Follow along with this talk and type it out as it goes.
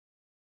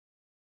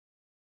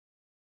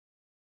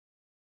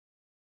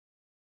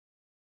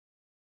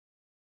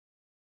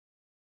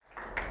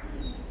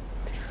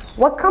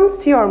What comes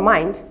to your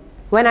mind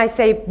when I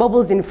say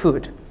bubbles in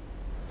food?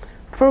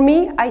 For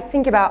me, I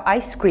think about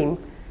ice cream,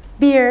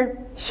 beer,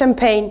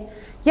 champagne,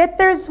 yet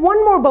there's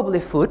one more bubbly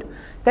food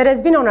that has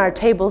been on our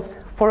tables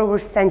for over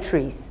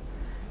centuries.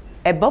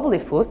 A bubbly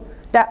food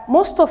that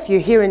most of you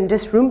here in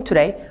this room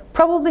today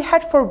probably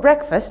had for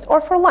breakfast or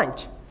for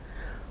lunch.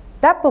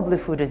 That bubbly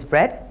food is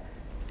bread,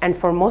 and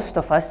for most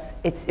of us,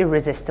 it's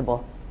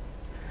irresistible.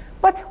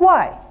 But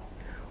why?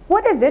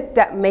 What is it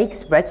that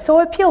makes bread so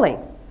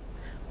appealing?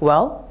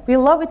 Well, we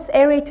love its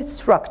aerated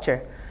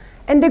structure,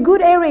 and a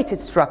good aerated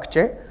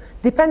structure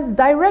depends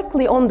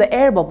directly on the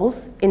air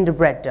bubbles in the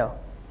bread dough.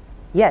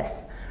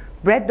 Yes,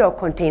 bread dough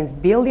contains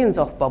billions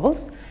of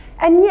bubbles,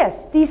 and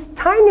yes, these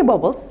tiny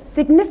bubbles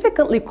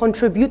significantly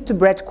contribute to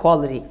bread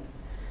quality.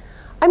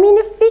 I mean,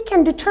 if we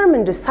can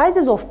determine the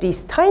sizes of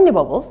these tiny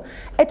bubbles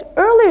at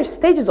earlier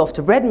stages of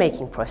the bread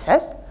making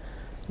process,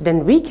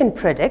 then we can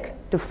predict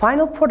the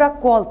final product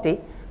quality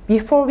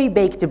before we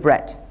bake the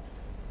bread.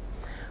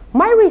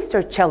 My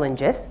research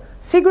challenges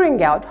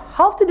figuring out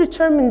how to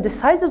determine the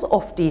sizes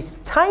of these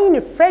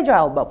tiny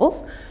fragile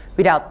bubbles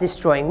without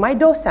destroying my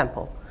dough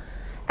sample.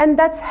 And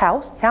that's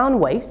how sound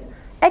waves,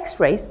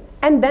 X-rays,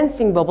 and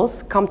dancing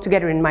bubbles come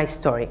together in my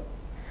story.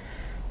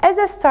 As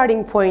a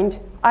starting point,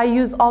 I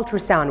use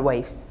ultrasound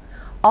waves.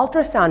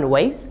 Ultrasound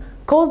waves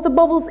cause the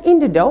bubbles in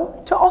the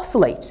dough to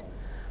oscillate.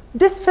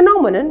 This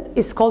phenomenon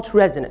is called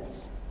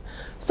resonance.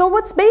 So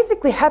what's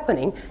basically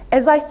happening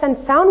as I send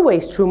sound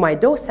waves through my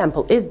dough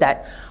sample is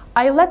that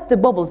I let the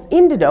bubbles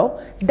in the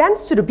dough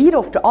dance to the beat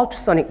of the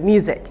ultrasonic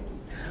music.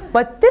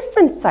 But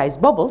different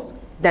sized bubbles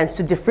dance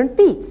to different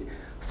beats,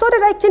 so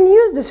that I can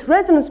use this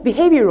resonance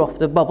behavior of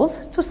the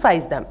bubbles to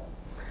size them.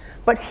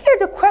 But here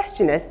the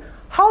question is,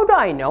 how do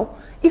I know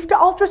if the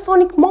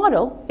ultrasonic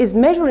model is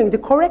measuring the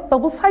correct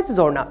bubble sizes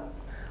or not?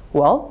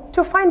 Well,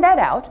 to find that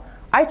out,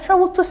 I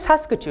traveled to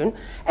Saskatoon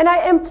and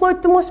I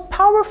employed the most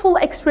powerful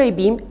X-ray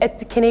beam at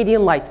the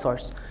Canadian Light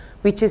Source,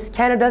 which is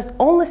Canada's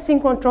only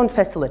synchrotron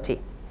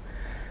facility.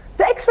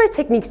 The X-ray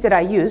techniques that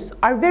I use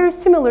are very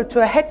similar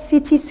to a head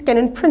CT scan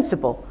in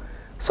principle,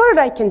 so that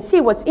I can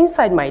see what's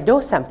inside my dough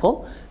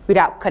sample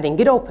without cutting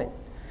it open.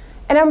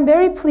 And I'm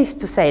very pleased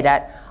to say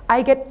that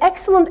I get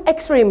excellent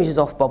X-ray images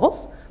of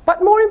bubbles,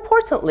 but more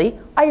importantly,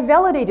 I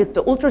validated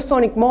the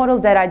ultrasonic model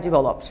that I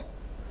developed.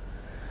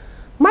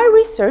 My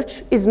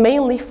research is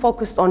mainly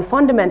focused on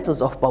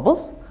fundamentals of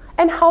bubbles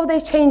and how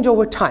they change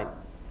over time.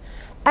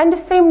 And the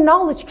same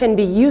knowledge can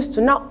be used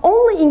to not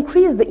only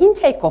increase the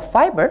intake of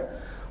fiber,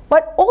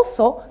 but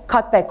also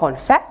cut back on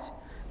fat,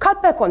 cut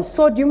back on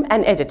sodium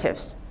and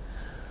additives.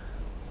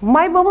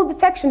 My bubble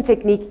detection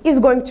technique is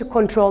going to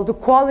control the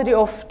quality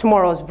of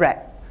tomorrow's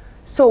bread.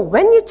 So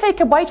when you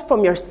take a bite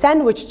from your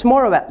sandwich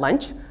tomorrow at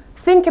lunch,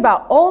 think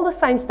about all the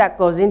science that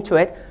goes into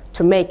it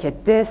to make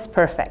it this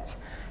perfect.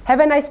 Have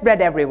a nice bread,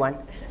 everyone.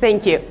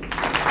 Thank you.